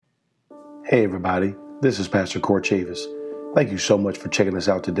Hey everybody, this is Pastor Cord Chavis. Thank you so much for checking us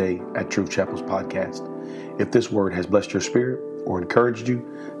out today at Truth Chapel's podcast. If this word has blessed your spirit or encouraged you,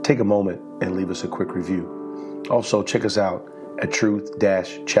 take a moment and leave us a quick review. Also, check us out at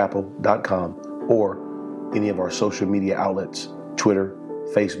truth-chapel.com or any of our social media outlets, Twitter,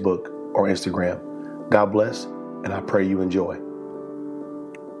 Facebook, or Instagram. God bless, and I pray you enjoy.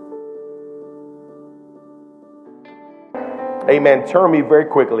 Amen. Turn me very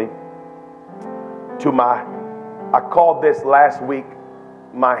quickly to I called this last week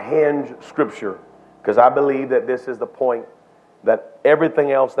my hinge scripture, because I believe that this is the point that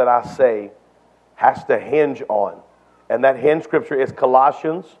everything else that I say has to hinge on. And that hinge scripture is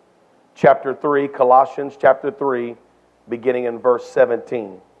Colossians chapter 3, beginning in verse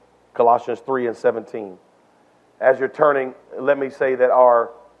 17. Colossians 3 and 17. As you're turning, let me say that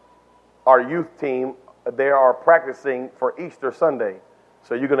our youth team, they are practicing for Easter Sunday.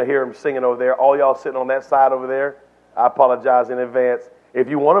 So you're going to hear them singing over there. All y'all sitting on that side over there, I apologize in advance. If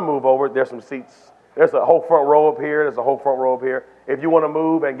you want to move over, there's some seats. There's a whole front row up here. There's a whole front row up here. If you want to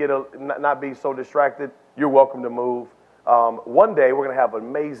move and not be so distracted, you're welcome to move. One day we're going to have an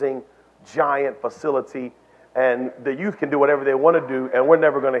amazing, giant facility, and the youth can do whatever they want to do, and we're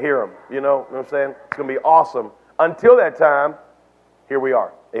never going to hear them. You know what I'm saying? It's going to be awesome. Until that time, here we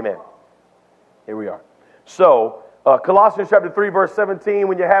are. Amen. Here we are. So, Colossians chapter 3, verse 17,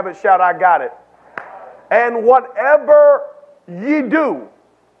 when you have it, shout, I got it. And whatever ye do,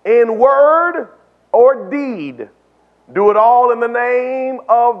 in word or deed, do it all in the name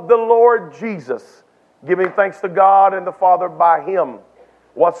of the Lord Jesus, giving thanks to God and the Father by him.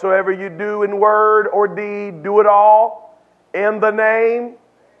 Whatsoever you do in word or deed, do it all in the name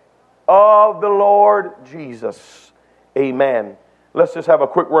of the Lord Jesus. Amen. Let's just have a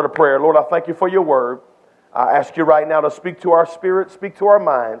quick word of prayer. Lord, I thank you for your word. I ask you right now to speak to our spirit, speak to our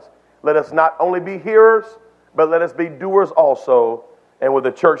minds. Let us not only be hearers, but let us be doers also. And with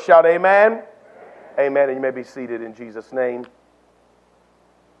the church shout amen. Amen. And you may be seated in Jesus' name.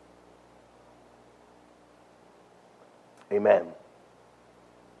 Amen.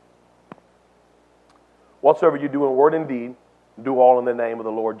 Whatsoever you do in word and deed, do all in the name of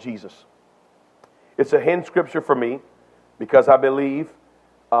the Lord Jesus. It's a hinge scripture for me because I believe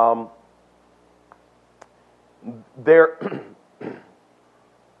there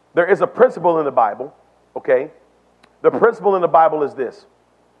is a principle in the Bible, okay? The principle in the Bible is this.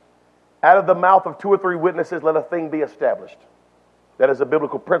 Out of the mouth of two or three witnesses, let a thing be established. That is a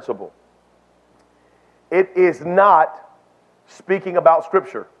biblical principle. It is not speaking about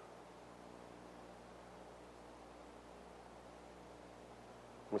Scripture.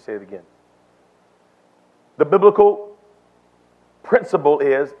 Let me say it again. The biblical principle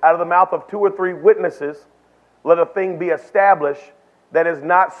is, out of the mouth of two or three witnesses, let a thing be established. That is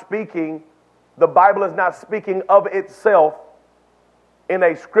not speaking, the Bible is not speaking of itself in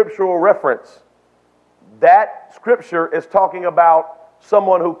a scriptural reference. That scripture is talking about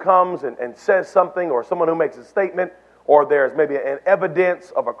someone who comes and says something, or someone who makes a statement, or there's maybe an evidence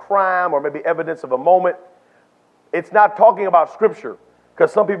of a crime, or maybe evidence of a moment. It's not talking about scripture,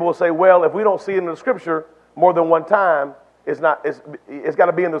 because some people will say, well, if we don't see it in the scripture more than one time, it's got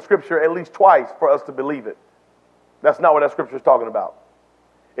to be in the scripture at least twice for us to believe it. That's not what that scripture is talking about.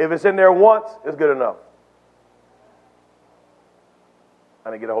 If it's in there once, it's good enough. I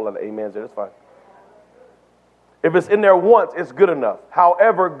didn't get a whole lot of amens there. That's fine. If it's in there once, it's good enough.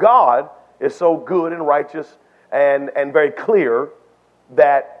 However, God is so good and righteous and very clear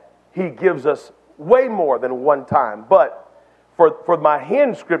that he gives us way more than one time. But for my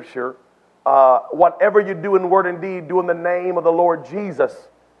hinge scripture, whatever you do in word and deed, do in the name of the Lord Jesus.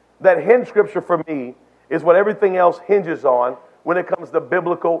 That hinge scripture for me is what everything else hinges on when it comes to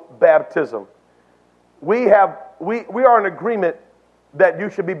biblical baptism. We are in agreement that you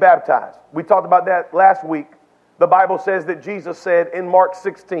should be baptized. We talked about that last week. The Bible says that Jesus said in Mark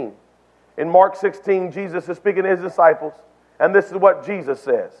 16. In Mark 16, Jesus is speaking to his disciples, and this is what Jesus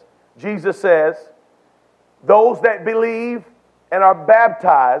says. Jesus says, those that believe and are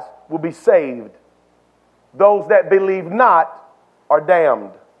baptized will be saved. Those that believe not are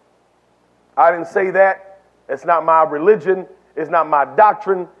damned. I didn't say that. It's not my religion. It's not my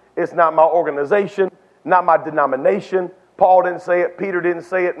doctrine. It's not my organization. Not my denomination. Paul didn't say it. Peter didn't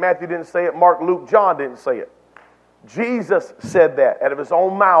say it. Matthew didn't say it. Mark, Luke, John didn't say it. Jesus said that out of his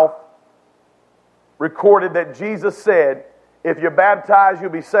own mouth. Recorded that Jesus said, if you're baptized,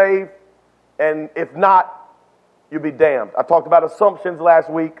 you'll be saved. And if not, you'll be damned. I talked about assumptions last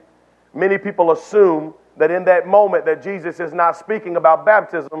week. Many people assume that in that moment that Jesus is not speaking about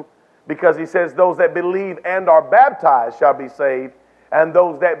baptism, because he says those that believe and are baptized shall be saved. and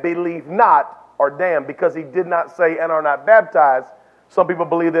those that believe not are damned. Because he did not say and are not baptized, some people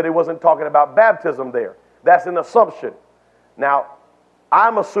believe that he wasn't talking about baptism there. That's an assumption. Now,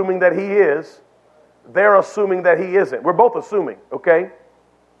 I'm assuming that he is. They're assuming that he isn't. We're both assuming, okay?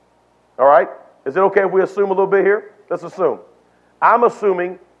 All right? Is it okay if we assume a little bit here? Let's assume. I'm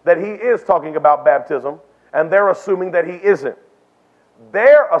assuming that he is talking about baptism, and they're assuming that he isn't.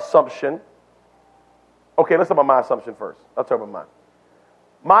 Their assumption, okay, let's talk about my assumption first. I'll talk about mine.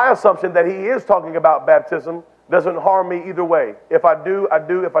 My assumption that he is talking about baptism doesn't harm me either way. If I do, I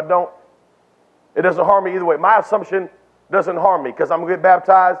do. If I don't, it doesn't harm me either way. My assumption doesn't harm me because I'm going to get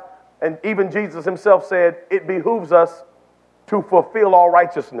baptized. And even Jesus himself said it behooves us to fulfill all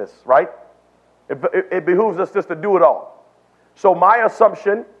righteousness, right? It behooves us just to do it all. So my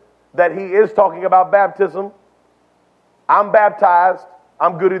assumption that he is talking about baptism, I'm baptized,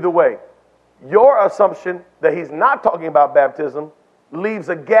 I'm good either way. Your assumption that he's not talking about baptism leaves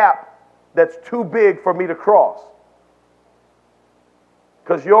a gap that's too big for me to cross.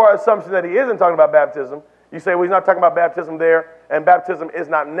 Because your assumption that he isn't talking about baptism, you say, well, he's not talking about baptism there, and baptism is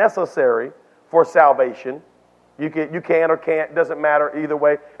not necessary for salvation. You can or can't, doesn't matter either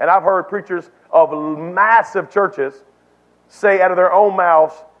way. And I've heard preachers of massive churches say out of their own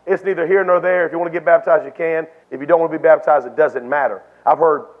mouths, it's neither here nor there. If you want to get baptized, you can. If you don't want to be baptized, it doesn't matter. I've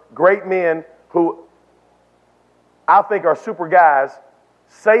heard great men who I think are super guys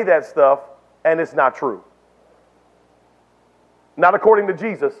say that stuff, and it's not true. Not according to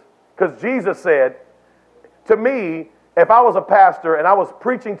Jesus, because Jesus said, to me, if I was a pastor and I was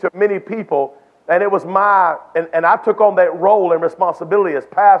preaching to many people, and it was and I took on that role and responsibility as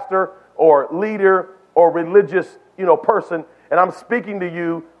pastor or leader or religious, person, and I'm speaking to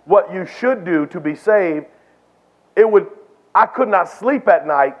you what you should do to be saved, I could not sleep at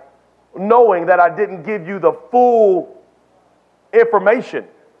night knowing that I didn't give you the full information.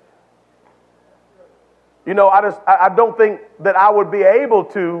 I don't think that I would be able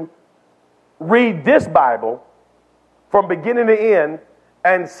to read this Bible from beginning to end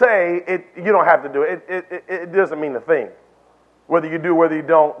and say you don't have to do it. It doesn't mean a thing. Whether you do, whether you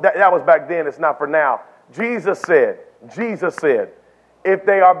don't. That was back then. It's not for now. Jesus said, if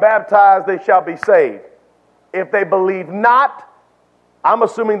they are baptized, they shall be saved. If they believe not, I'm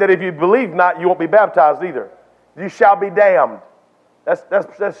assuming that if you believe not, you won't be baptized either. You shall be damned.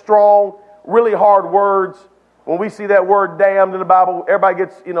 That's strong, really hard words. When we see that word damned in the Bible, everybody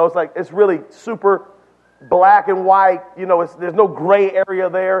gets, it's really super black and white. There's no gray area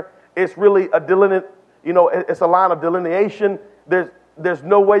there. It's really a delineate, it's a line of delineation. There's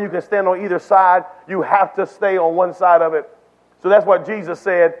no way you can stand on either side. You have to stay on one side of it. So that's what Jesus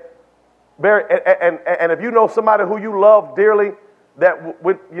said. And if you know somebody who you love dearly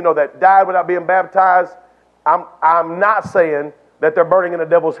that died without being baptized, I'm not saying that they're burning in the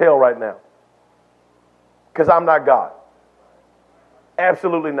devil's hell right now. Because I'm not God.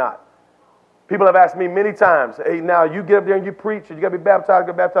 Absolutely not. People have asked me many times, hey, now you get up there and you preach, and you got to be baptized,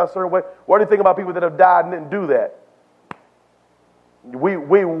 get baptized a certain way. What do you think about people that have died and didn't do that? We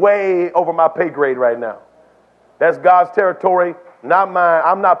way over my pay grade right now. That's God's territory, not mine.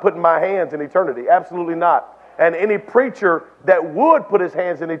 I'm not putting my hands in eternity. Absolutely not. And any preacher that would put his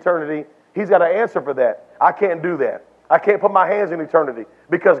hands in eternity, he's got an answer for that. I can't do that. I can't put my hands in eternity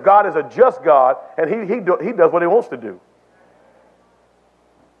because God is a just God, and he does what he wants to do.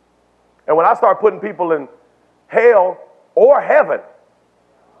 And when I start putting people in hell or heaven,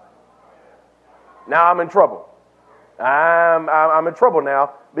 now I'm in trouble. I'm in trouble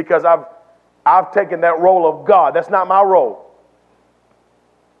now because I've taken that role of God. That's not my role.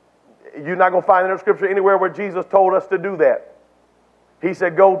 You're not going to find in the scripture anywhere where Jesus told us to do that. He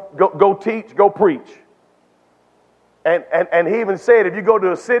said, go teach, go preach. And he even said, if you go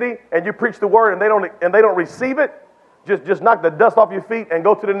to a city and you preach the word and they don't receive it, just knock the dust off your feet and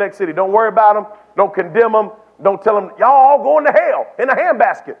go to the next city. Don't worry about them. Don't condemn them. Don't tell them, y'all all going to hell in a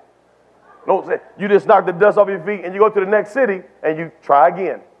handbasket. Don't say, you just knock the dust off your feet and you go to the next city and you try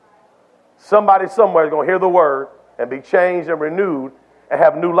again. Somebody somewhere is going to hear the word and be changed and renewed and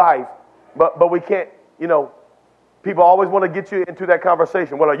have new life. But we can't, people always want to get you into that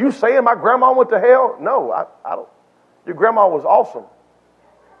conversation. Well, are you saying my grandma went to hell? No, I don't. Your grandma was awesome.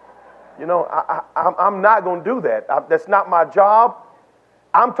 I'm not going to do that. That's not my job.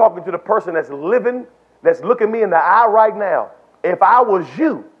 I'm talking to the person that's living, that's looking me in the eye right now. If I was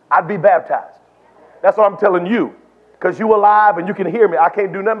you, I'd be baptized. That's what I'm telling you. Because you alive and you can hear me. I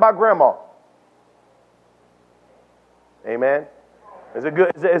can't do nothing about grandma. Amen. Is it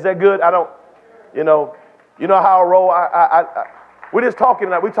good? Is that good? I don't, you know how I roll. We're just talking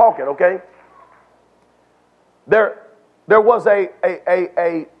tonight. We're talking, okay? There was a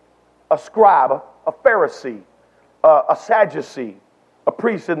scribe, a Pharisee, a Sadducee, a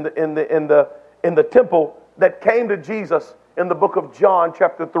priest in the temple that came to Jesus in the book of John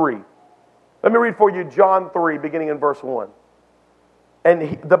chapter 3. Let me read for you John 3, beginning in verse 1.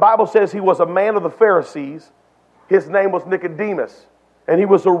 And the Bible says he was a man of the Pharisees. His name was Nicodemus, and he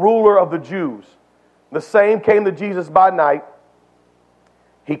was a ruler of the Jews. The same came to Jesus by night.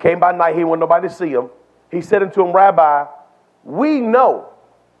 He came by night. He wanted nobody to see him. He said unto him, Rabbi, we know.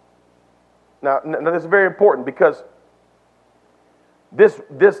 Now this is very important, because this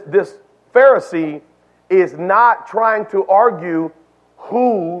Pharisee is not trying to argue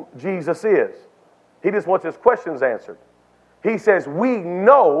who Jesus is. He just wants his questions answered. He says, we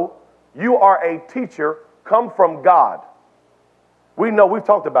know you are a teacher come from God. We know, we've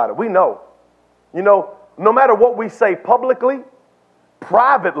talked about it. We know. You know, no matter what we say publicly,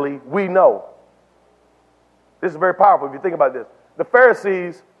 privately, we know. This is very powerful if you think about this. The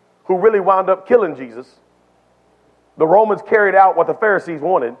Pharisees, who really wound up killing Jesus, the Romans carried out what the Pharisees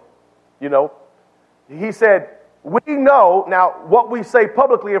wanted, you know. He said, we know, now what we say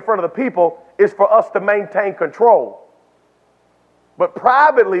publicly in front of the people is for us to maintain control. But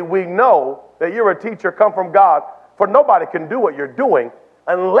privately we know that you're a teacher come from God, for nobody can do what you're doing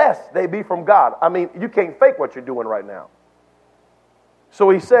unless they be from God. I mean, you can't fake what you're doing right now. So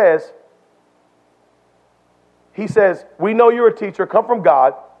he says, we know you're a teacher come from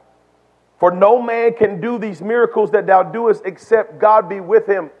God, for no man can do these miracles that thou doest except God be with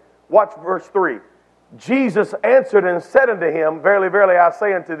him. Watch verse 3. Jesus answered and said unto him, verily, verily, I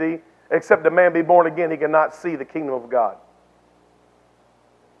say unto thee, except a man be born again, he cannot see the kingdom of God.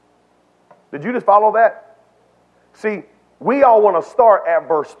 Did you just follow that? See, we all want to start at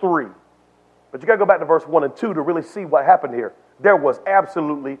verse 3. But you got to go back to verse 1 and 2 to really see what happened here. There was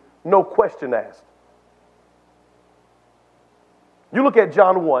absolutely no question asked. You look at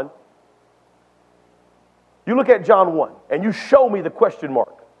John 1. You look at John 1 and you show me the question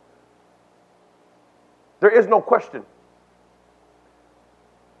mark. There is no question.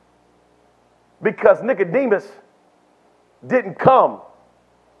 Because Nicodemus didn't come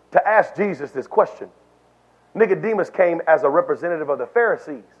to ask Jesus this question. Nicodemus came as a representative of the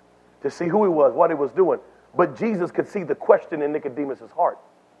Pharisees to see who he was, what he was doing. But Jesus could see the question in Nicodemus' heart.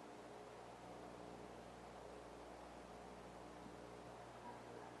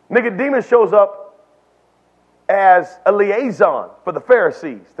 Nicodemus shows up as a liaison for the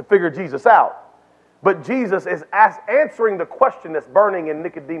Pharisees to figure Jesus out. But Jesus is answering the question that's burning in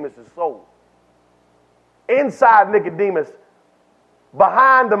Nicodemus' soul. Inside Nicodemus,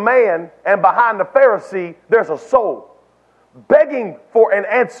 behind the man and behind the Pharisee, there's a soul begging for an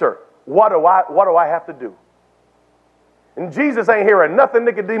answer. What do I have to do? And Jesus ain't hearing nothing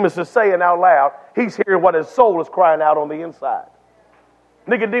Nicodemus is saying out loud. He's hearing what his soul is crying out on the inside.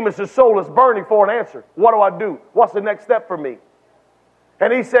 Nicodemus' soul is burning for an answer. What do I do? What's the next step for me?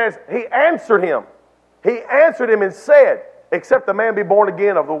 And he says, he answered him. He answered him and said, except the man be born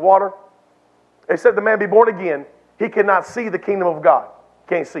again of the water, except the man be born again, he cannot see the kingdom of God.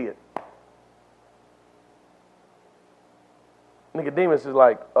 Can't see it. Nicodemus is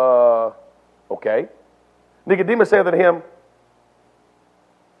like, okay. Nicodemus said to him,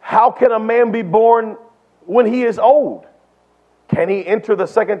 how can a man be born when he is old? Can he enter the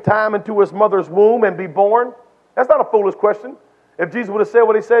second time into his mother's womb and be born? That's not a foolish question. If Jesus would have said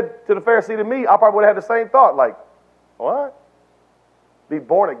what he said to the Pharisee to me, I probably would have had the same thought. Like, what? Be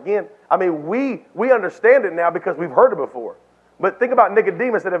born again? I mean, we understand it now because we've heard it before. But think about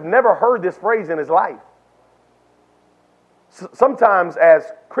Nicodemus that have never heard this phrase in his life. Sometimes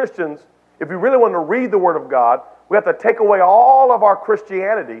as Christians, if we really want to read the Word of God, we have to take away all of our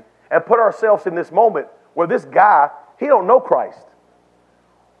Christianity and put ourselves in this moment where this guy, he don't know Christ.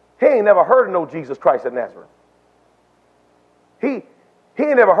 He ain't never heard of no Jesus Christ of Nazareth. He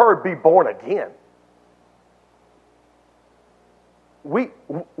ain't never heard be born again. We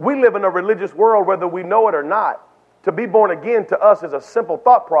live in a religious world whether we know it or not. To be born again to us is a simple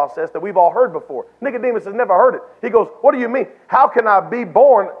thought process that we've all heard before. Nicodemus has never heard it. He goes, what do you mean? How can I be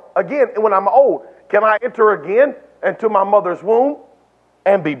born again when I'm old? Can I enter again into my mother's womb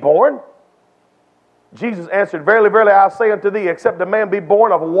and be born? Jesus answered, verily, verily, I say unto thee, except a man be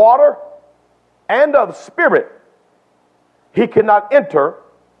born of water and of spirit, he cannot enter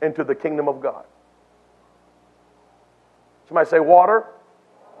into the kingdom of God. Somebody say water,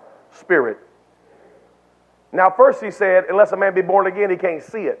 spirit. Now first he said, unless a man be born again, he can't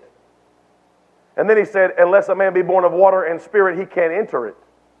see it. And then he said, unless a man be born of water and spirit, he can't enter it.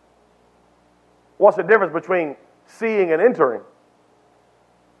 What's the difference between seeing and entering?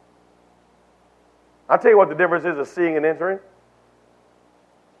 I'll tell you what the difference is of seeing and entering.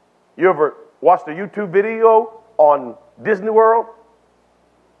 You ever watched a YouTube video on Disney World?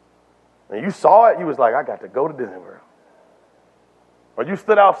 And you saw it, you was like, I got to go to Disney World. Or you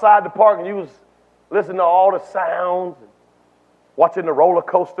stood outside the park and you was listening to all the sounds, and watching the roller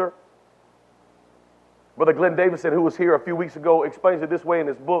coaster. Brother Glenn Davison, who was here a few weeks ago, explains it this way in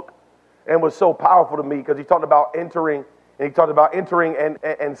his book, and was so powerful to me because he talked about entering, and he talked about entering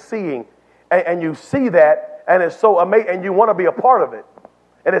and seeing. And you see that, and it's so amazing, and you want to be a part of it.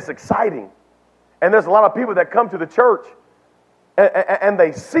 And it's exciting. And there's a lot of people that come to the church, and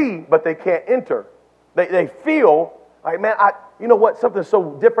they see, but they can't enter. They feel like, man, you know what? Something's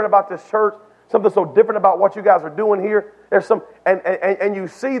so different about this church. Something so different about what you guys are doing here. There's some, and you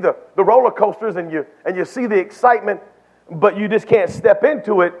see the roller coasters, and you see the excitement, but you just can't step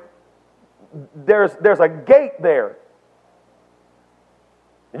into it. There's a gate there.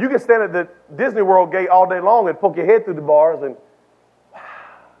 You can stand at the Disney World gate all day long and poke your head through the bars, and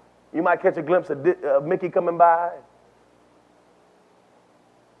you might catch a glimpse of Mickey coming by.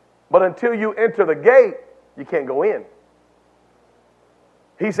 But until you enter the gate, you can't go in.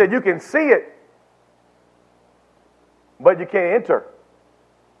 He said you can see it, but you can't enter.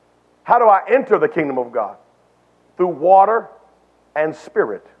 How do I enter the kingdom of God? Through water and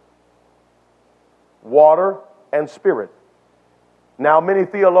spirit. Water and spirit. Now, many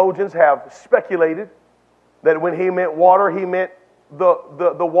theologians have speculated that when he meant water, he meant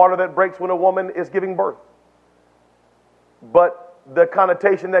the water that breaks when a woman is giving birth. But the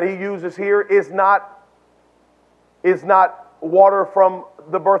connotation that he uses here is not water from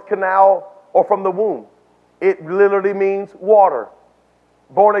the birth canal or from the womb. It literally means water.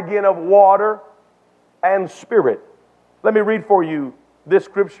 Born again of water and spirit. Let me read for you this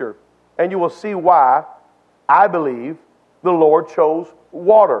scripture, and you will see why I believe the Lord chose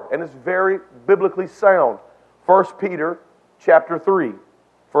water. And it's very biblically sound. 1 Peter chapter 3.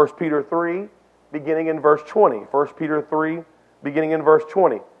 1 Peter 3, beginning in verse 20. 1 Peter 3, beginning in verse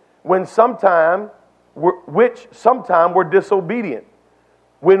 20. Which sometime were disobedient,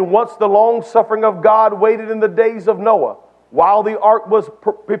 when once the long suffering of God waited in the days of Noah, while the ark was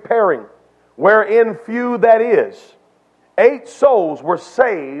preparing, wherein few, that is, 8 souls were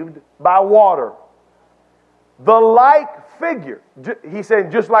saved by water. The like figure, he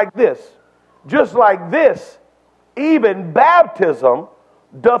said, just like this, even baptism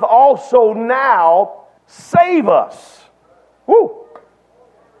doth also now save us. Woo!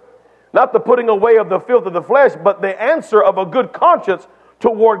 Not the putting away of the filth of the flesh, but the answer of a good conscience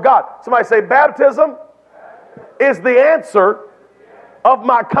toward God. Somebody say, baptism is the answer of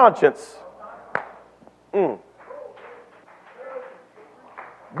my conscience.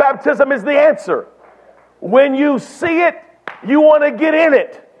 Baptism is the answer. When you see it, you want to get in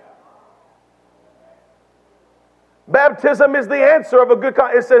it. Baptism is the answer of a good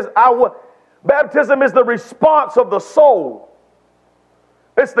conscience. It says, baptism is the response of the soul.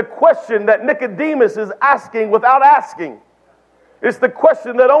 It's the question that Nicodemus is asking without asking. It's the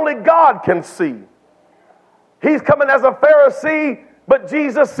question that only God can see. He's coming as a Pharisee, but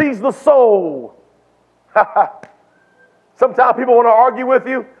Jesus sees the soul. Sometimes people want to argue with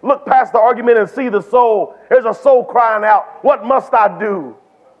you. Look past the argument and see the soul. There's a soul crying out, what must I do?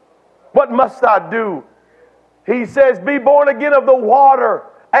 What must I do? He says, be born again of the water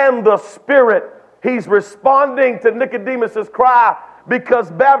and the Spirit. He's responding to Nicodemus's cry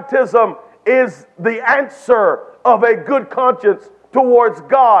because baptism is the answer of a good conscience towards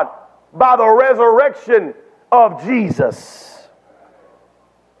God by the resurrection of Jesus.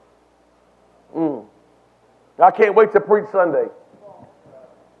 I can't wait to preach Sunday.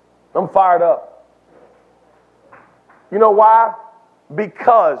 I'm fired up. You know why?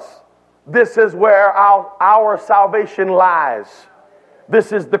 Because this is where our salvation lies.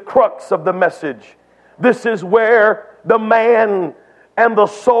 This is the crux of the message. This is where the man and the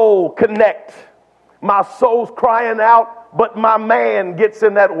soul connect. My soul's crying out, but my man gets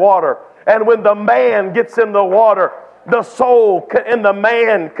in that water. And when the man gets in the water, the soul and the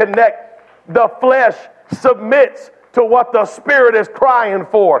man connect. The flesh submits to what the spirit is crying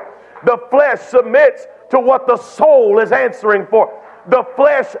for. The flesh submits to what the soul is answering for. The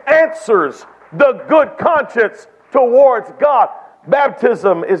flesh answers the good conscience towards God.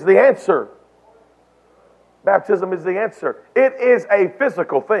 Baptism is the answer. Baptism is the answer. It is a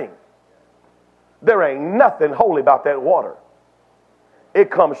physical thing. There ain't nothing holy about that water.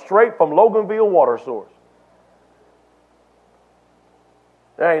 It comes straight from Loganville water source.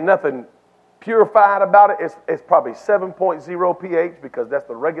 There ain't nothing purified about it. It's probably 7.0 pH because that's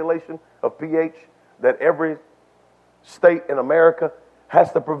the regulation of pH that every state in America has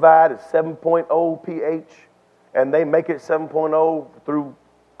to provide is 7.0 pH, and they make it 7.0 through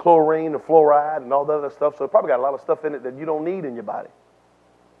chlorine and fluoride and all that other stuff. So it probably got a lot of stuff in it that you don't need in your body.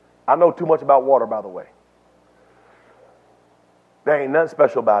 I know too much about water, by the way. There ain't nothing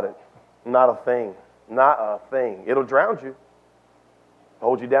special about it. Not a thing. Not a thing. It'll drown you.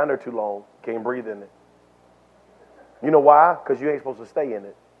 Hold you down there too long. Can't breathe in it. You know why? Because you ain't supposed to stay in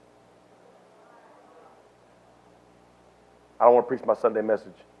it. I don't want to preach my Sunday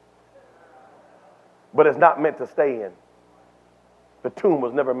message. But it's not meant to stay in. The tomb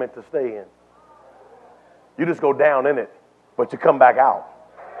was never meant to stay in. You just go down in it, but you come back out.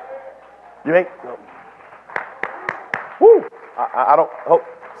 You ain't. No. Woo! I don't. Oh,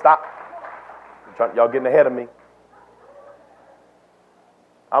 stop. Y'all getting ahead of me.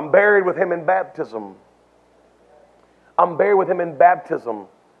 I'm buried with him in baptism. I'm buried with him in baptism.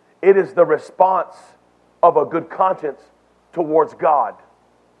 It is the response of a good conscience towards God.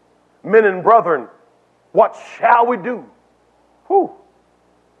 Men and brethren, what shall we do? Whew.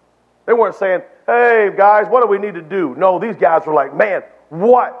 They weren't saying, hey, guys, what do we need to do? No, these guys were like, man,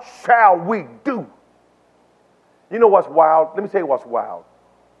 what shall we do? You know what's wild? Let me tell you what's wild.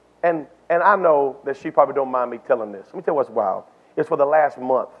 And I know that she probably don't mind me telling this. Let me tell you what's wild. It's for the last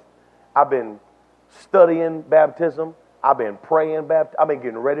month. I've been studying baptism. I've been praying baptism. I've been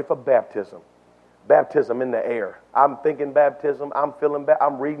getting ready for baptism. Baptism in the air. I'm thinking baptism. I'm feeling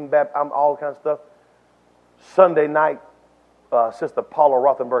I'm reading baptism. I'm all kinds of stuff. Sunday night, Sister Paula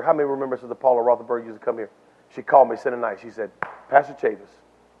Rothenberg. How many remember Sister Paula Rothenberg used to come here? She called me Sunday night. She said, Pastor Chavis,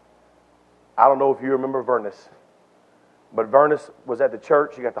 I don't know if you remember Vernis, but Vernis was at the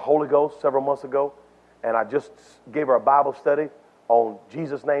church. She got the Holy Ghost several months ago, and I just gave her a Bible study on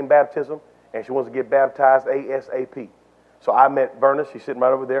Jesus' name baptism, and she wants to get baptized ASAP. So I met Vernis. She's sitting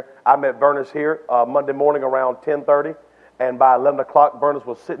right over there. I met Vernis here Monday morning around 10:30, and by 11 o'clock, Vernis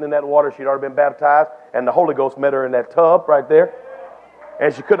was sitting in that water. She'd already been baptized, and the Holy Ghost met her in that tub right there,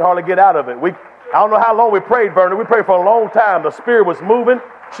 and she couldn't hardly get out of it. I don't know how long we prayed, Vernis. We prayed for a long time. The Spirit was moving.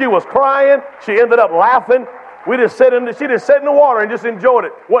 She was crying. She ended up laughing. She just sat in the water and just enjoyed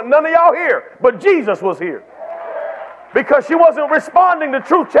it. Wasn't none of y'all here, but Jesus was here. Because she wasn't responding to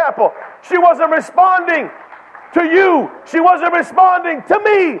Truth Chapel. She wasn't responding to you. She wasn't responding to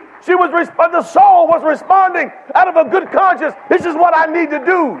me. The soul was responding out of a good conscience. This is what I need to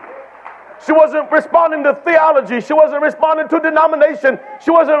do. She wasn't responding to theology. She wasn't responding to denomination.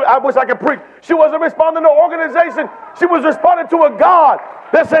 I wish I could preach. She wasn't responding to organization. She was responding to a God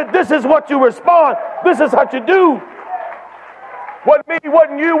that said, this is what you respond. This is what you do. Wasn't me,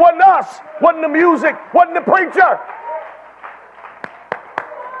 wasn't you, wasn't us. Wasn't the music, wasn't the preacher.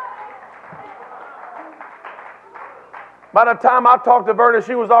 By the time I talked to Verna,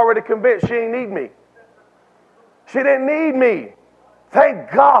 she was already convinced she didn't need me. She didn't need me.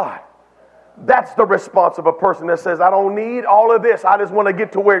 Thank God. That's the response of a person that says, I don't need all of this. I just want to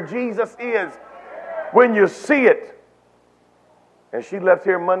get to where Jesus is. When you see it. And she left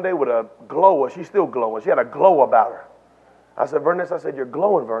here Monday with a glow. She's still glowing. She had a glow about her. I said, Vernis, you're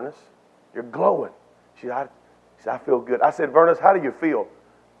glowing, Vernis. You're glowing. She said, I feel good. I said, Vernis, how do you feel?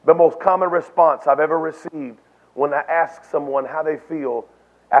 The most common response I've ever received when I ask someone how they feel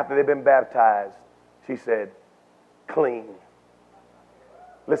after they've been baptized, she said, clean.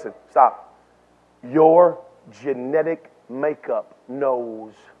 Listen, stop. Your genetic makeup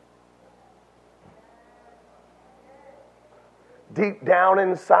knows. Deep down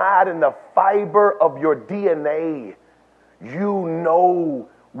inside in the fiber of your DNA, you know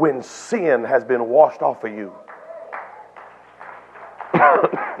when sin has been washed off of you.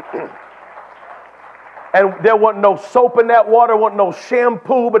 And there wasn't no soap in that water, wasn't no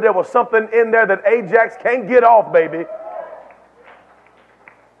shampoo, but there was something in there that Ajax can't get off, baby.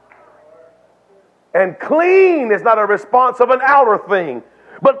 And clean is not a response of an outer thing,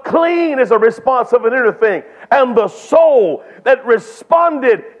 but clean is a response of an inner thing. And the soul that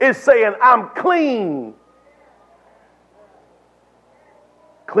responded is saying, I'm clean.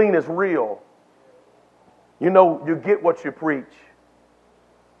 Clean is real. You know, you get what you preach.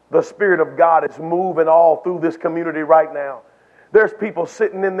 The Spirit of God is moving all through this community right now. There's people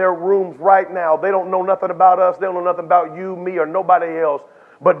sitting in their rooms right now. They don't know nothing about us. They don't know nothing about you, me, or nobody else.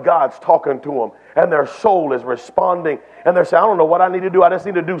 But God's talking to them. And their soul is responding. And they're saying, I don't know what I need to do. I just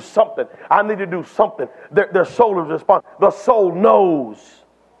need to do something. I need to do something. Their soul is responding. The soul knows.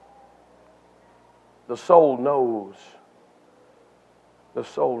 The soul knows. The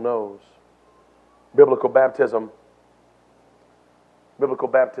soul knows. Biblical baptism. Biblical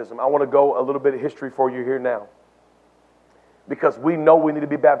baptism. I want to go a little bit of history for you here now. Because we know we need to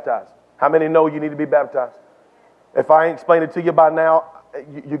be baptized. How many know you need to be baptized? If I ain't explained it to you by now,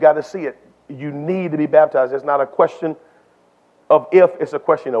 you got to see it. You need to be baptized. It's not a question of if, it's a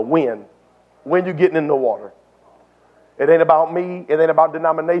question of when. When you getting in the water. It ain't about me. It ain't about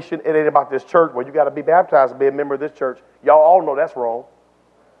denomination. It ain't about this church. Well, you got to be baptized to be a member of this church. Y'all all know that's wrong.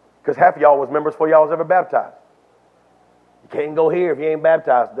 Because half of y'all was members before y'all was ever baptized. You can't go here if you ain't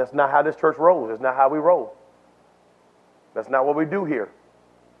baptized. That's not how this church rolls. That's not how we roll. That's not what we do here.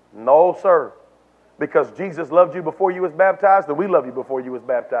 No, sir. Because Jesus loved you before you was baptized, and we love you before you was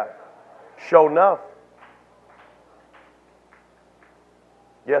baptized. Sure enough.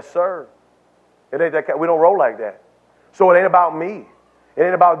 Yes, sir. It ain't that. We don't roll like that. So it ain't about me. It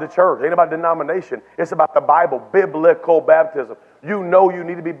ain't about the church. It ain't about denomination. It's about the Bible, biblical baptism. You know you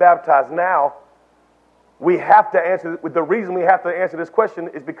need to be baptized now. We have to answer. The reason we have to answer this question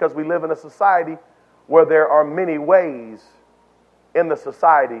is because we live in a society where there are many ways in the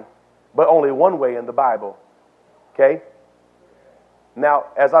society, but only one way in the Bible. Okay? Now,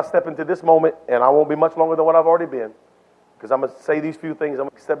 as I step into this moment, and I won't be much longer than what I've already been, because I'm going to say these few things, I'm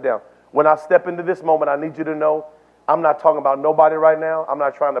going to step down. When I step into this moment, I need you to know I'm not talking about nobody right now. I'm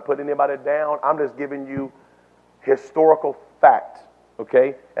not trying to put anybody down. I'm just giving you historical fact,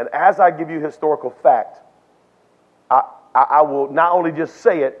 okay? And as I give you historical fact, I will not only just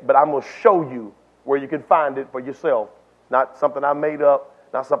say it, but I'm going to show you where you can find it for yourself. Not something I made up,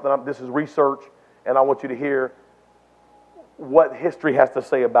 not something this is research, and I want you to hear what history has to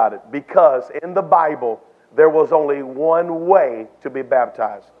say about it. Because in the Bible, there was only one way to be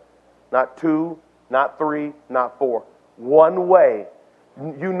baptized. Not two, not three, not four. One way.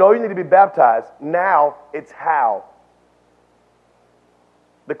 You know you need to be baptized. Now it's how.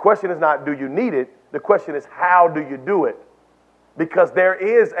 The question is not do you need it. The question is how do you do it? Because there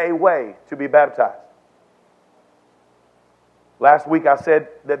is a way to be baptized. Last week I said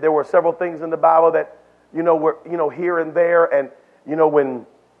that there were several things in the Bible that, were, here and there. And, when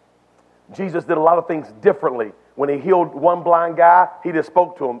Jesus did a lot of things differently. When he healed one blind guy, he just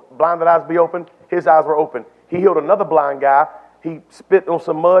spoke to him. Blinded eyes be open. His eyes were open. He healed another blind guy. He spit on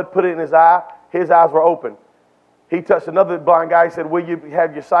some mud, put it in his eye. His eyes were open. He touched another blind guy. He said, will you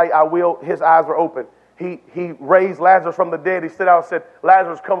have your sight? I will. His eyes were open. He raised Lazarus from the dead. He stood out and said,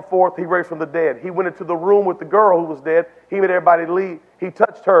 Lazarus, come forth. He raised from the dead. He went into the room with the girl who was dead. He made everybody leave. He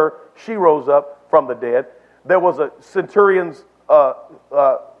touched her. She rose up from the dead. There was a centurion's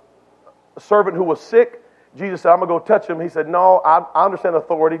servant who was sick. Jesus said, I'm going to go touch him. He said, no, I understand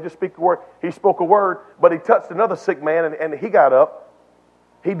authority. Just speak a word. He spoke a word, but he touched another sick man, and he got up.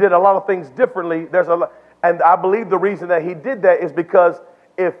 He did a lot of things differently. And I believe the reason that he did that is because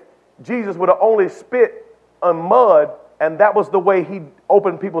if Jesus would have only spit on mud, and that was the way he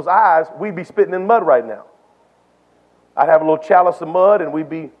opened people's eyes, we'd be spitting in mud right now. I'd have a little chalice of mud, and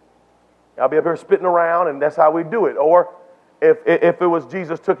I'll be up here spitting around, and that's how we do it. Or if it was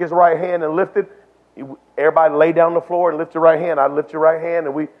Jesus took his right hand and lifted, everybody lay down on the floor and lift your right hand. I'd lift your right hand,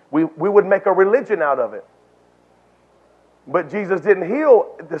 and we would make a religion out of it. But Jesus didn't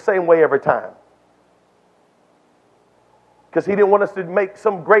heal the same way every time. Because he didn't want us to make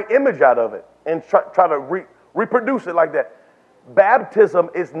some great image out of it and try to reproduce it like that. Baptism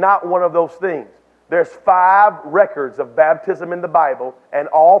is not one of those things. There's 5 records of baptism in the Bible, and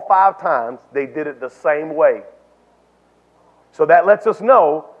all 5 times they did it the same way. So that lets us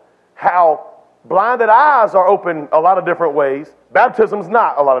know how blinded eyes are open a lot of different ways. Baptism's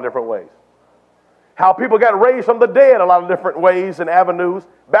not a lot of different ways. How people got raised from the dead a lot of different ways and avenues.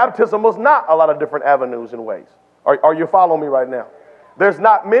 Baptism was not a lot of different avenues and ways. Are you following me right now? There's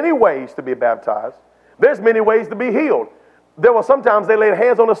not many ways to be baptized. There's many ways to be healed. There were sometimes they laid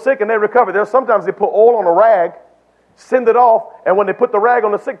hands on the sick and they recovered. There's sometimes they put oil on a rag, send it off, and when they put the rag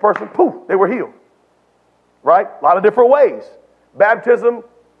on the sick person, poof, they were healed. Right? A lot of different ways. Baptism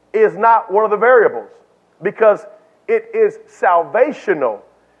is not one of the variables because it is salvational.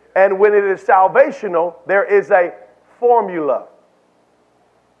 And when it is salvational, there is a formula.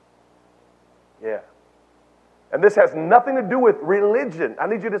 Yeah. And this has nothing to do with religion. I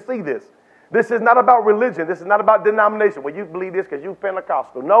need you to see this. This is not about religion. This is not about denomination. Well, you believe this because you're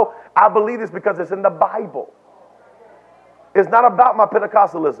Pentecostal. No, I believe this because it's in the Bible. It's not about my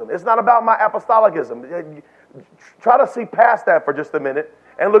Pentecostalism. It's not about my apostolicism. Try to see past that for just a minute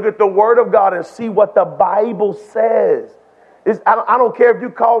and look at the Word of God and see what the Bible says. I don't care if you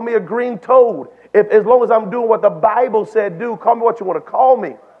call me a green toad. As long as I'm doing what the Bible said do, call me what you want to call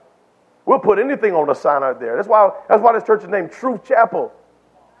me. We'll put anything on the sign out there. That's why this church is named Truth Chapel.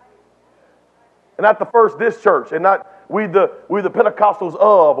 And not the first this church, and not we the Pentecostals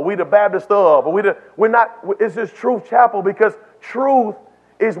of, or we the Baptists of, or we're not. It's just Truth Chapel because truth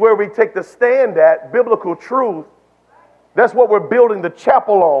is where we take the stand at, biblical truth, That's what we're building the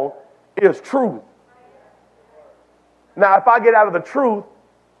chapel on, is truth. Now, if I get out of the truth,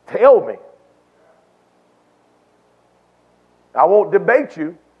 tell me. I won't debate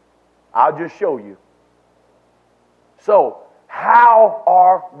you. I'll just show you. So, how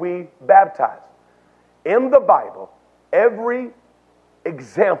are we baptized? In the Bible, every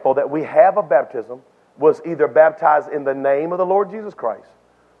example that we have of baptism was either baptized in the name of the Lord Jesus Christ,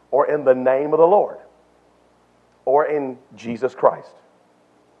 or in the name of the Lord, or in Jesus Christ.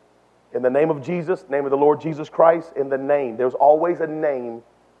 In the name of Jesus, name of the Lord Jesus Christ, in the name. There's always a name.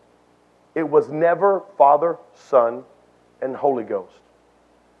 It was never Father, Son, and Holy Ghost.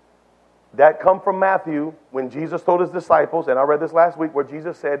 That come from Matthew when Jesus told his disciples, and I read this last week, where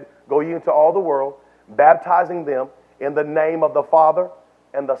Jesus said, go ye into all the world, baptizing them in the name of the Father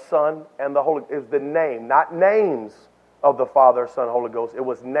and the Son and the Holy Ghost. Is the name, not names of the Father, Son, Holy Ghost. It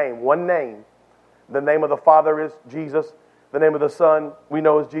was name, one name. The name of the Father is Jesus. The name of the Son we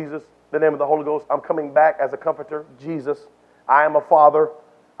know is Jesus. The name of the Holy Ghost, I'm coming back as a comforter, Jesus. I am a father.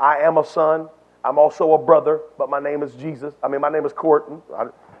 I am a son. I'm also a brother, but my name is Jesus. My name is Courtney.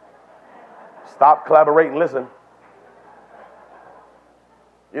 Stop collaborating. Listen.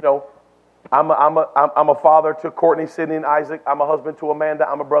 You know, I'm a father to Courtney, Sydney, and Isaac. I'm a husband to Amanda.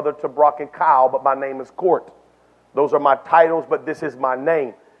 I'm a brother to Brock and Kyle, but my name is Court. Those are my titles, but this is my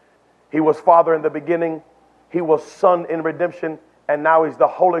name. He was Father in the beginning. He was Son in redemption. And now he's the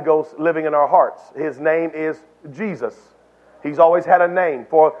Holy Ghost living in our hearts. His name is Jesus. He's always had a name.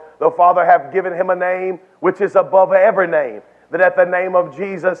 For the Father hath given him a name which is above every name, that at the name of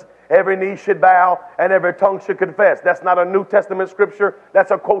Jesus every knee should bow and every tongue should confess. That's not a New Testament scripture.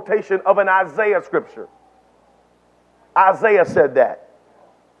 That's a quotation of an Isaiah scripture. Isaiah said that.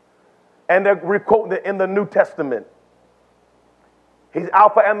 And they're quoting it in the New Testament. He's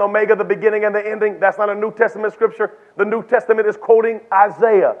Alpha and Omega, the beginning and the ending. That's not a New Testament scripture. The New Testament is quoting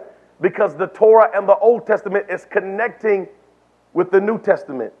Isaiah, because the Torah and the Old Testament is connecting with the New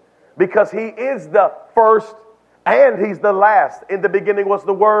Testament, because he is the first and he's the last. In the beginning was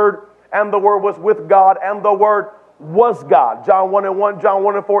the Word, and the Word was with God, and the Word was God. John 1:1, John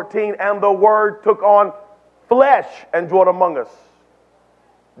 1:14, and the Word took on flesh and dwelt among us.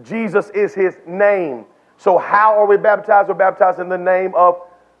 Jesus is his name. So how are we baptized? We're baptized in the name of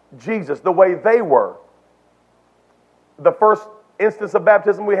Jesus, the way they were. The first instance of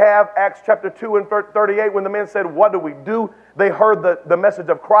baptism we have, Acts chapter 2 and 38, when the men said, what do we do? They heard the message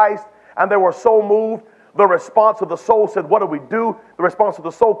of Christ, and they were so moved. The response of the soul said, what do we do? The response of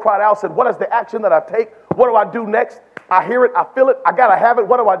the soul cried out, said, what is the action that I take? What do I do next? I hear it, I feel it, I got to have it.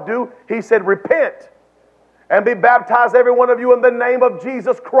 What do I do? He said, repent and be baptized, every one of you, in the name of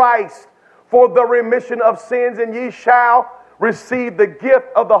Jesus Christ, for the remission of sins, and ye shall receive the gift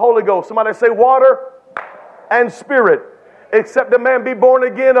of the Holy Ghost. Somebody say water and spirit. Except a man be born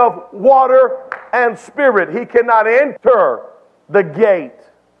again of water and spirit, he cannot enter the gate.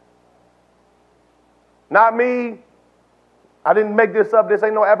 Not me. I didn't make this up. This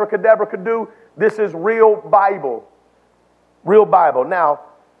ain't no abracadabra could do. This is real Bible. Real Bible. Now,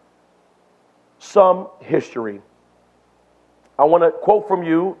 some history. I want to quote from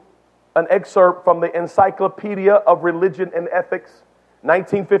you an excerpt from the Encyclopedia of Religion and Ethics,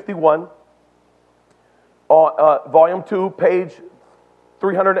 1951, volume 2, page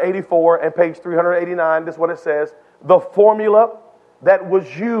 384 and page 389. This is what it says. The formula that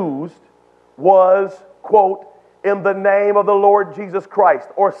was used was, quote, in the name of the Lord Jesus Christ,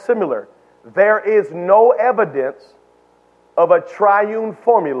 or similar. There is no evidence of a triune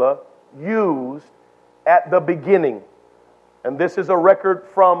formula used at the beginning. And this is a record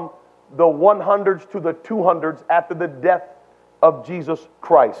from the 100s to the 200s after the death of Jesus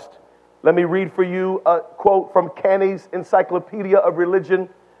Christ. Let me read for you a quote from Canny's Encyclopedia of Religion,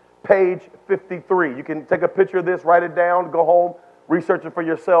 page 53. You can take a picture of this, write it down, go home, research it for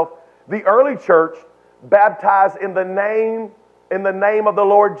yourself. The early church baptized in the name of the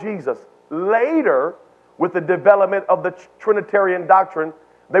Lord Jesus. Later, with the development of the Trinitarian doctrine,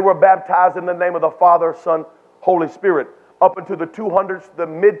 they were baptized in the name of the Father, Son, Holy Spirit. Up into the 200s, the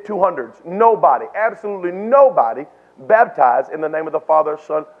mid-200s, nobody, absolutely nobody, baptized in the name of the Father,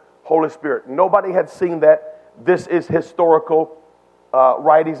 Son, Holy Spirit. Nobody had seen that. This is historical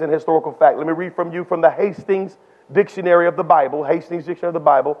writings and historical fact. Let me read from you from the Hastings Dictionary of the Bible, Hastings Dictionary of the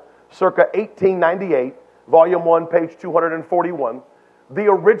Bible, circa 1898, volume 1, page 241. The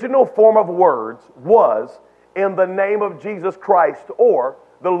original form of words was in the name of Jesus Christ, or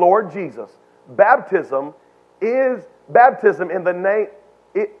the Lord Jesus. Baptism in the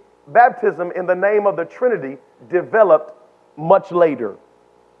name of the Trinity developed much later.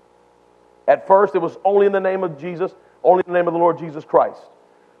 At first, it was only in the name of Jesus. only in the name of the Lord Jesus Christ.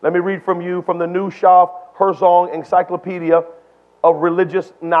 Let me read from you from the New Schaff Herzog Encyclopedia of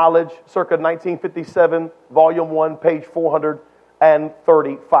Religious Knowledge, circa 1957, volume 1, page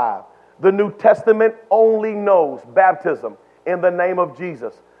 435. The New Testament only knows baptism in the name of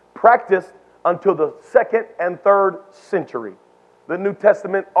Jesus, practiced until the 2nd and 3rd century. The New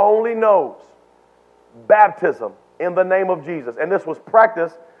Testament only knows baptism in the name of Jesus, and this was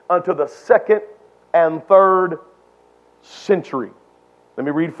practiced until the 2nd and 3rd century. Let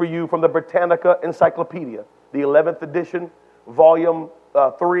me read for you from the Britannica Encyclopedia, the 11th edition, volume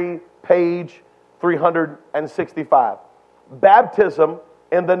 3, page 365. Baptism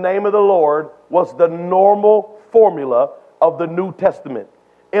in the name of the Lord was the normal formula of the New Testament.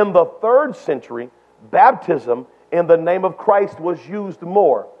 In the 3rd century, baptism in the name of Christ was used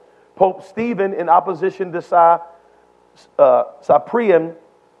more. Pope Stephen, in opposition to Cyprian,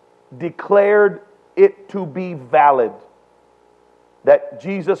 declared it to be valid. That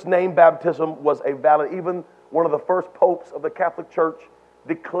Jesus' name baptism was a valid, even one of the first popes of the Catholic Church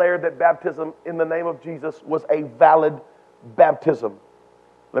declared that baptism in the name of Jesus was a valid baptism.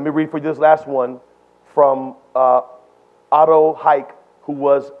 Let me read for you this last one from Otto Hike, who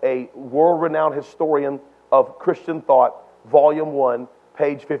was a world-renowned historian of Christian thought, volume 1,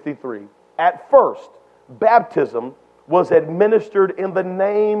 page 53. At first, baptism was administered in the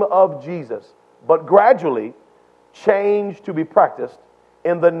name of Jesus, but gradually changed to be practiced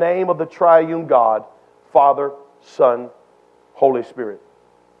in the name of the triune God, Father, Son, Holy Spirit.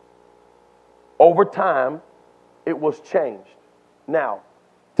 Over time, it was changed. Now,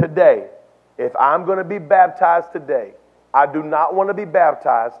 today, if I'm going to be baptized today, I do not want to be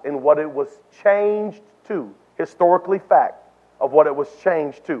baptized in what it was changed to, historically fact of what it was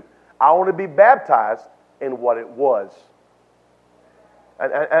changed to. I want to be baptized in what it was.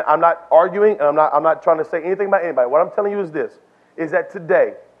 And I'm not arguing, and I'm not trying to say anything about anybody. What I'm telling you is this, is that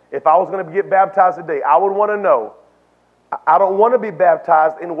today, if I was going to get baptized today, I would want to know, I don't want to be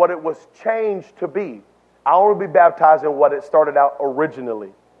baptized in what it was changed to be. I want to be baptized in what it started out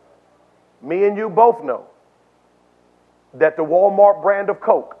originally. Me and you both know that the Walmart brand of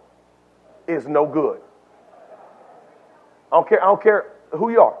Coke is no good. I don't care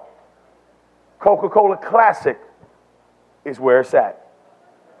who you are. Coca-Cola Classic is where it's at.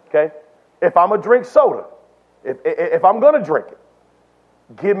 Okay? If I'm going to drink soda, if I'm going to drink it,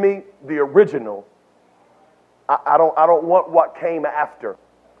 give me the original. I don't want what came after.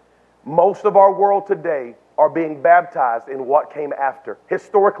 Most of our world today are being baptized in what came after,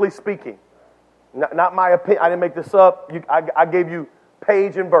 historically speaking. Not my opinion. I didn't make this up. I gave you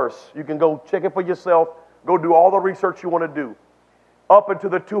page and verse. You can go check it for yourself. Go do all the research you want to do. Up into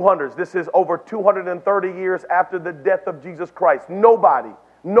the 200s. This is over 230 years after the death of Jesus Christ. Nobody,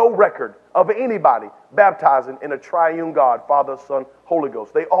 no record of anybody baptizing in a triune God, Father, Son, Holy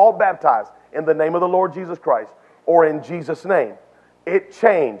Ghost. They all baptized in the name of the Lord Jesus Christ or in Jesus' name. It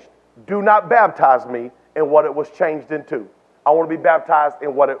changed. Do not baptize me in what it was changed into. I want to be baptized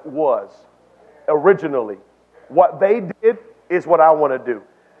in what it was originally. What they did is what I want to do.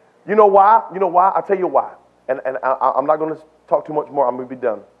 You know why? You know why? I'll tell you why. And I'm not going to talk too much more. I'm going to be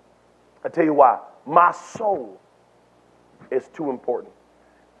done. I'll tell you why. My soul is too important.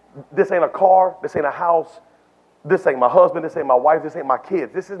 This ain't a car. This ain't a house. This ain't my husband. This ain't my wife. This ain't my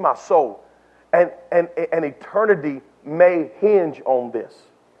kids. This is my soul. And eternity may hinge on this.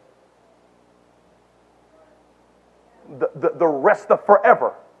 The rest of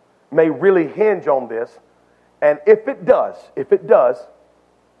forever may really hinge on this. And if it does,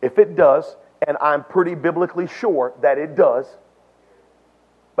 and I'm pretty biblically sure that it does,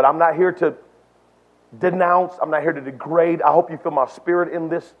 but I'm not here to denounce, I'm not here to degrade. I hope you feel my spirit in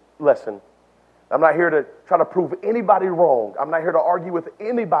this lesson. I'm not here to try to prove anybody wrong. I'm not here to argue with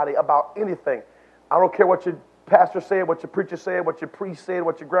anybody about anything. I don't care what your pastor said, what your preacher said, what your priest said,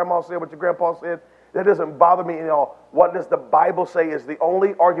 what your grandma said, what your grandpa said. That doesn't bother me at all. What does the Bible say is the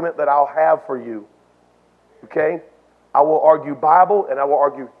only argument that I'll have for you. Okay? I will argue Bible and I will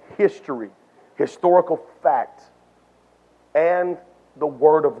argue history, historical fact, and the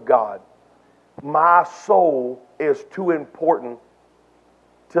Word of God. My soul is too important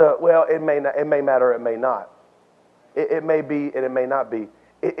to, well, it may matter, it may not. It may be and it may not be.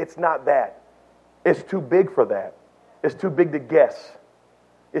 It's not that. It's too big for that. It's too big to guess.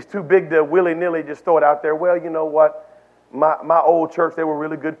 It's too big to willy-nilly just throw it out there. Well, you know what? My old church, they were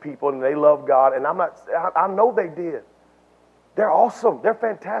really good people and they loved God. And I know they did. They're awesome. They're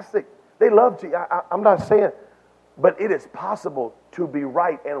fantastic. They love you. I'm not saying, but it is possible to be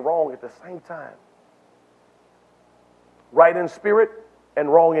right and wrong at the same time. Right in spirit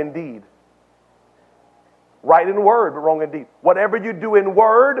and wrong in deed. Right in word, but wrong in deed. Whatever you do in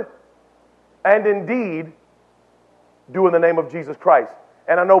word and in deed, do in the name of Jesus Christ.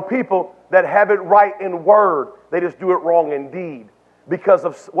 And I know people that have it right in word, they just do it wrong in deed. Because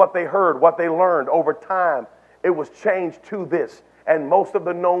of what they heard, what they learned over time, it was changed to this. And most of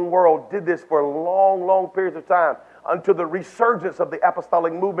the known world did this for long, long periods of time until the resurgence of the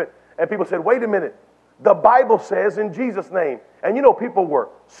apostolic movement. And people said, wait a minute, the Bible says in Jesus' name. And you know, people were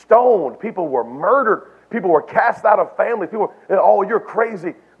stoned, people were murdered, people were cast out of families, people were, oh, you're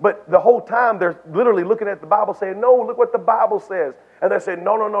crazy. But the whole time they're literally looking at the Bible saying, no, look what the Bible says. And they say,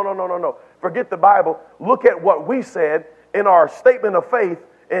 no. Forget the Bible. Look at what we said in our statement of faith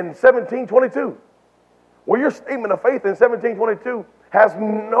in 1722. Well, your statement of faith in 1722 has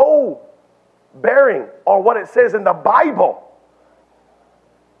no bearing on what it says in the Bible.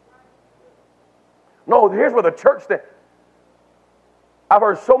 No, here's where the church stands. I've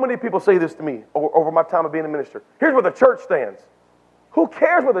heard so many people say this to me over my time of being a minister. Here's where the church stands. Who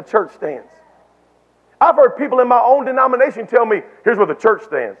cares where the church stands? I've heard people in my own denomination tell me, here's where the church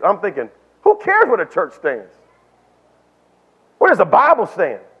stands. I'm thinking, who cares where the church stands? Where does the Bible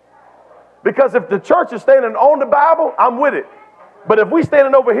stand? Because if the church is standing on the Bible, I'm with it. But if we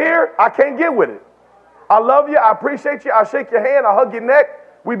standing over here, I can't get with it. I love you. I appreciate you. I'll shake your hand. I'll hug your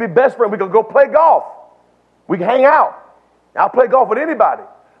neck. We be best friends. We can go play golf. We can hang out. I'll play golf with anybody.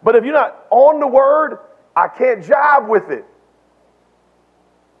 But if you're not on the word, I can't jive with it.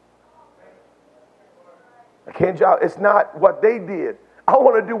 I can't jive. It's not what they did. I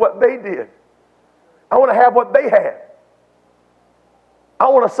want to do what they did. I want to have what they had. I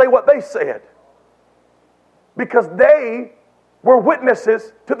want to say what they said. Because they were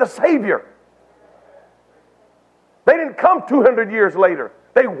witnesses to the Savior. They didn't come 200 years later.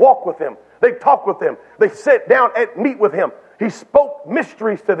 They walked with him. They talked with him. They sat down at meat with him. He spoke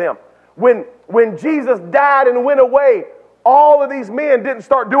mysteries to them. When Jesus died and went away, all of these men didn't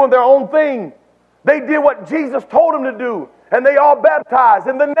start doing their own thing. They did what Jesus told them to do. And they all baptized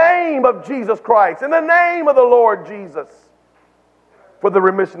in the name of Jesus Christ, in the name of the Lord Jesus, for the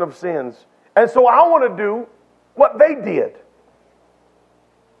remission of sins. And so I want to do what they did.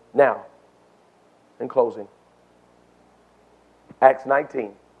 Now, in closing, Acts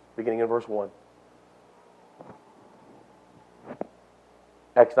 19, beginning in verse 1.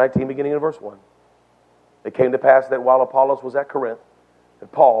 Acts 19, beginning in verse 1. It came to pass that while Apollos was at Corinth,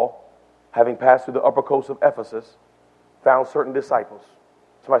 that Paul, having passed through the upper coast of Ephesus, found certain disciples.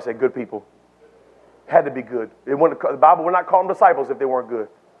 Somebody say good people. Had to be good. The Bible would not call them disciples if they weren't good.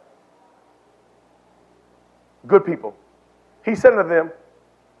 Good people. He said unto them,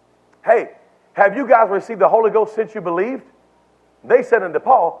 hey, have you guys received the Holy Ghost since you believed? They said unto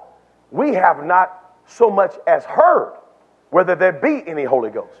Paul, we have not so much as heard whether there be any Holy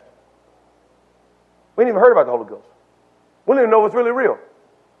Ghost. We ain't even heard about the Holy Ghost. We don't even know if it's really real.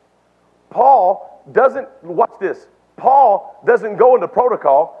 Paul doesn't, watch this, Paul doesn't go into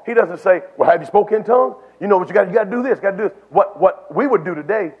protocol. He doesn't say, well, have you spoken in tongues? You know what you got to do this, got to do this. What we would do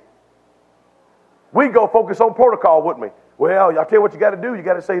today, we go focus on protocol, wouldn't we? Well, I'll tell you what you got to do. You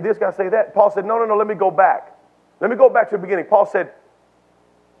got to say this, got to say that. Paul said, no, let me go back. Let me go back to the beginning. Paul said,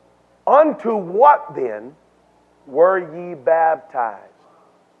 unto what then were ye baptized?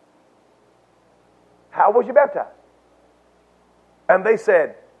 How was you baptized? And they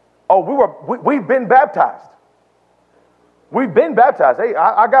said, oh, we've been baptized. We've been baptized. Hey,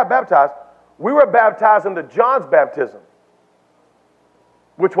 I got baptized. We were baptized into John's baptism,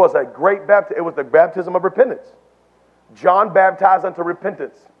 which was a great baptism. It was the baptism of repentance. John baptized unto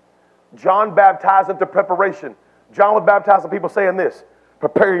repentance. John baptized unto preparation. John was baptizing people saying this,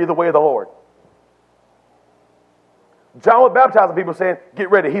 prepare you the way of the Lord. John was baptizing people saying, get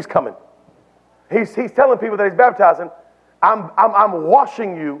ready, he's coming. He's telling people that he's baptizing, I'm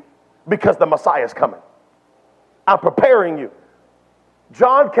washing you because the Messiah is coming. I'm preparing you.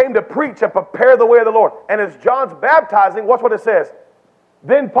 John came to preach and prepare the way of the Lord. And as John's baptizing, watch what it says.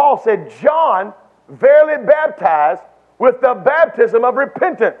 Then Paul said, John verily baptized with the baptism of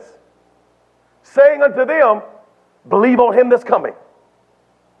repentance, saying unto them, believe on him that's coming.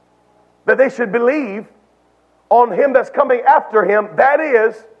 That they should believe on him that's coming after him, that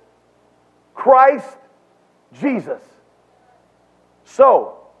is Christ Jesus.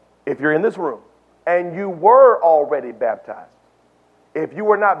 So, if you're in this room and you were already baptized, if you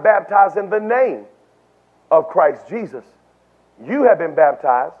were not baptized in the name of Christ Jesus, you have been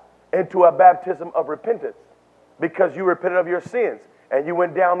baptized into a baptism of repentance because you repented of your sins and you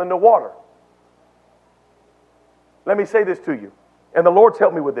went down in the water. Let me say this to you. And the Lord's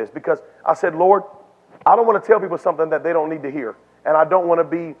helped me with this because I said, Lord, I don't want to tell people something that they don't need to hear. And I don't want to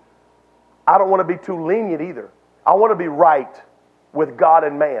be I don't want to be too lenient either. I want to be right with God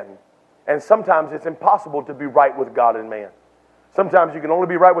and man. And sometimes it's impossible to be right with God and man. Sometimes you can only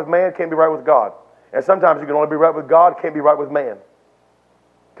be right with man, can't be right with God. And sometimes you can only be right with God, can't be right with man.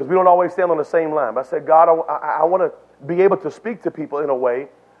 Because we don't always stand on the same line. But I said, God, I want to be able to speak to people in a way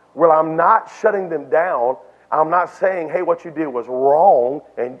where I'm not shutting them down. I'm not saying, hey, what you did was wrong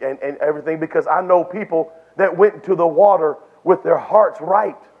and everything, because I know people that went into the water with their hearts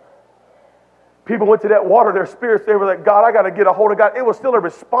right. People went to that water, their spirits, they were like, God, I got to get a hold of God. It was still a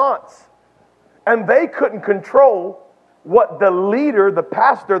response. And they couldn't control what the leader, the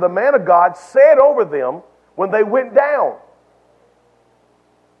pastor, the man of God said over them when they went down.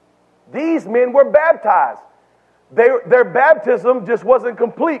 These men were baptized. Their baptism just wasn't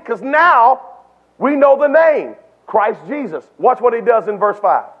complete, because now we know the name, Christ Jesus. Watch what he does in verse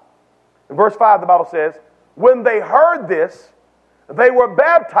 5. In verse 5, the Bible says, when they heard this, they were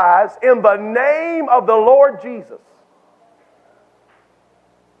baptized in the name of the Lord Jesus.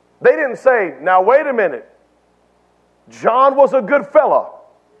 They didn't say, now wait a minute, John was a good fella.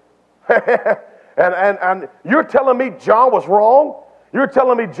 and you're telling me John was wrong? You're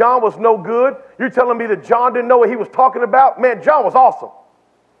telling me John was no good? You're telling me that John didn't know what he was talking about? Man, John was awesome.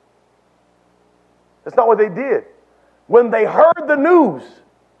 That's not what they did. When they heard the news,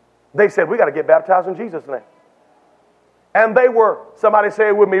 they said, we got to get baptized in Jesus' name. And they were, somebody say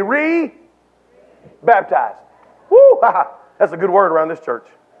it with me, re-baptized. Woo! That's a good word around this church.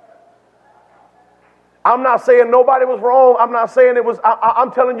 I'm not saying nobody was wrong. I'm not saying it was,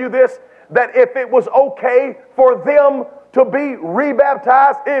 I'm telling you this, that if it was okay for them to be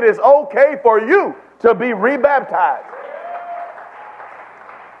rebaptized, it is okay for you to be rebaptized.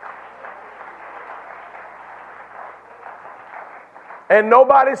 And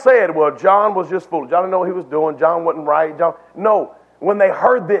nobody said, well, John was just foolish. John didn't know what he was doing. John wasn't right. No. When they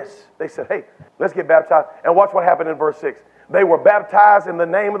heard this, they said, hey, let's get baptized. And watch what happened in verse 6. They were baptized in the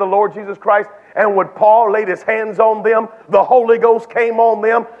name of the Lord Jesus Christ. And when Paul laid his hands on them, the Holy Ghost came on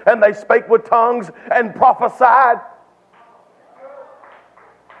them, and they spake with tongues and prophesied.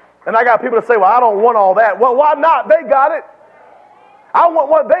 And I got people to say, well, I don't want all that. Well, why not? They got it. I want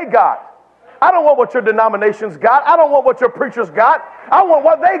what they got. I don't want what your denominations got. I don't want what your preachers got. I want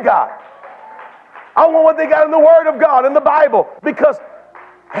what they got. I want what they got in the Word of God, in the Bible. Because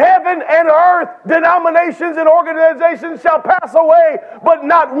heaven and earth, denominations and organizations shall pass away, but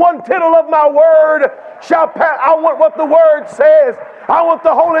not one tittle of my word shall pass. I want what the Word says. I want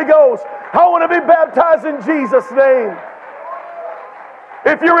the Holy Ghost. I want to be baptized in Jesus' name.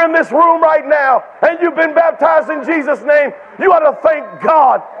 If you're in this room right now and you've been baptized in Jesus' name, you ought to thank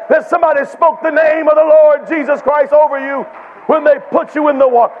God that somebody spoke the name of the Lord Jesus Christ over you when they put you in the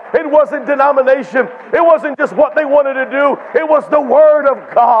water. It wasn't denomination. It wasn't just what they wanted to do. It was the Word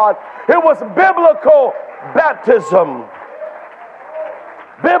of God. It was biblical baptism.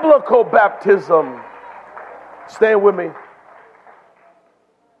 Biblical baptism. Stand with me.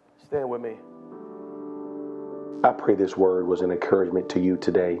 Stand with me. I pray this word was an encouragement to you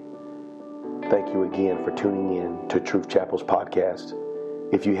today. Thank you again for tuning in to Truth Chapel's podcast.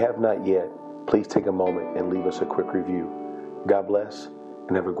 If you have not yet, please take a moment and leave us a quick review. God bless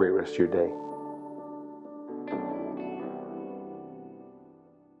and have a great rest of your day.